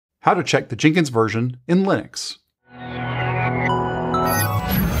how to check the Jenkins version in Linux.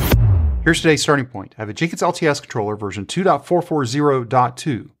 Here's today's starting point. I have a Jenkins LTS controller version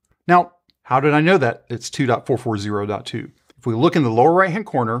 2.440.2. Now, how did I know that it's 2.440.2? If we look in the lower right-hand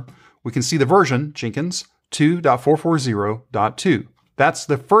corner, we can see the version, Jenkins 2.440.2. That's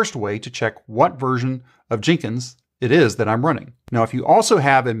the first way to check what version of Jenkins it is that I'm running. Now, if you also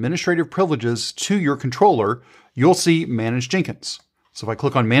have administrative privileges to your controller, you'll see Manage Jenkins. So if I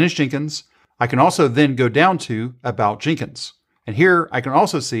click on Manage Jenkins, I can also then go down to About Jenkins. And here I can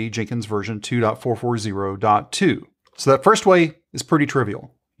also see Jenkins version 2.440.2. So that first way is pretty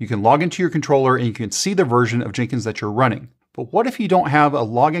trivial. You can log into your controller and you can see the version of Jenkins that you're running. But what if you don't have a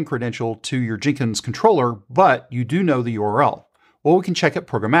login credential to your Jenkins controller, but you do know the URL? Well, we can check it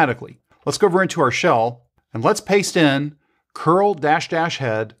programmatically. Let's go over into our shell and let's paste in curl --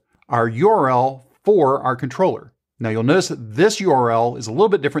 head, our URL for our controller. Now you'll notice that this URL is a little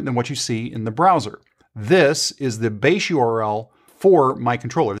bit different than what you see in the browser. This is the base URL for my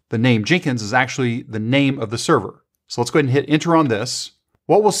controller. The name Jenkins is actually the name of the server. So let's go ahead and hit enter on this.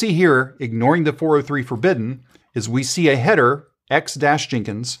 What we'll see here, ignoring the 403 forbidden, is we see a header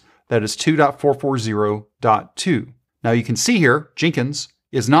x-jenkins that is 2.440.2. Now you can see here, Jenkins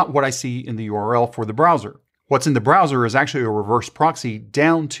is not what I see in the URL for the browser. What's in the browser is actually a reverse proxy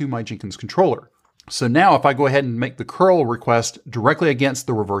down to my Jenkins controller. So now if I go ahead and make the curl request directly against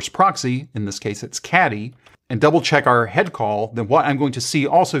the reverse proxy, in this case it's caddy, and double check our head call, then what I'm going to see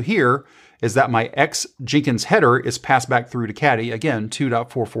also here is that my X Jenkins header is passed back through to caddy, again,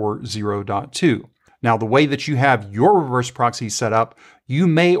 2.440.2. Now the way that you have your reverse proxy set up, you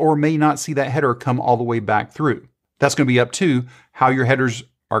may or may not see that header come all the way back through. That's going to be up to how your headers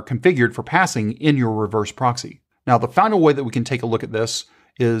are configured for passing in your reverse proxy. Now the final way that we can take a look at this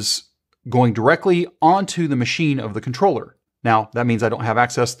is going directly onto the machine of the controller. Now, that means I don't have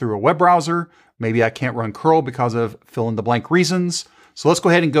access through a web browser. Maybe I can't run curl because of fill in the blank reasons. So let's go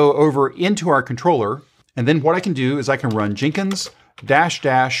ahead and go over into our controller. And then what I can do is I can run Jenkins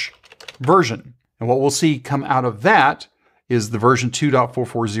 -- version. And what we'll see come out of that is the version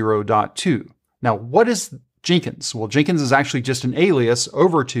 2.440.2. Now, what is Jenkins? Well, Jenkins is actually just an alias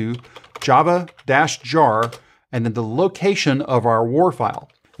over to java-jar and then the location of our war file.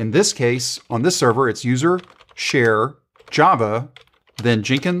 In this case, on this server, it's user share java, then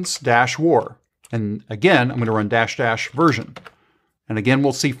Jenkins-war. And again, I'm going to run -- version. And again,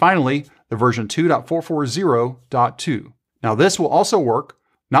 we'll see finally the version 2.440.2. Now this will also work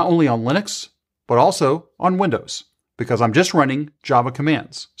not only on Linux, but also on Windows, because I'm just running Java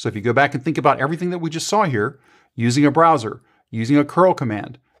commands. So if you go back and think about everything that we just saw here, using a browser, using a curl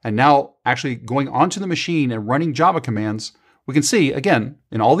command, and now actually going onto the machine and running Java commands, we can see, again,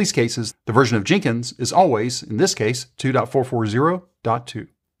 in all these cases, the version of Jenkins is always, in this case, 2.440.2.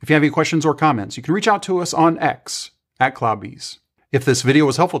 If you have any questions or comments, you can reach out to us on X, @CloudBees. If this video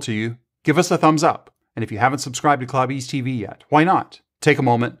was helpful to you, give us a thumbs up. And if you haven't subscribed to CloudBees TV yet, why not? Take a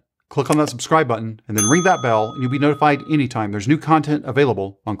moment, click on that subscribe button, and then ring that bell, and you'll be notified anytime there's new content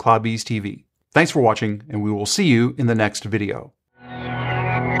available on CloudBees TV. Thanks for watching, and we will see you in the next video.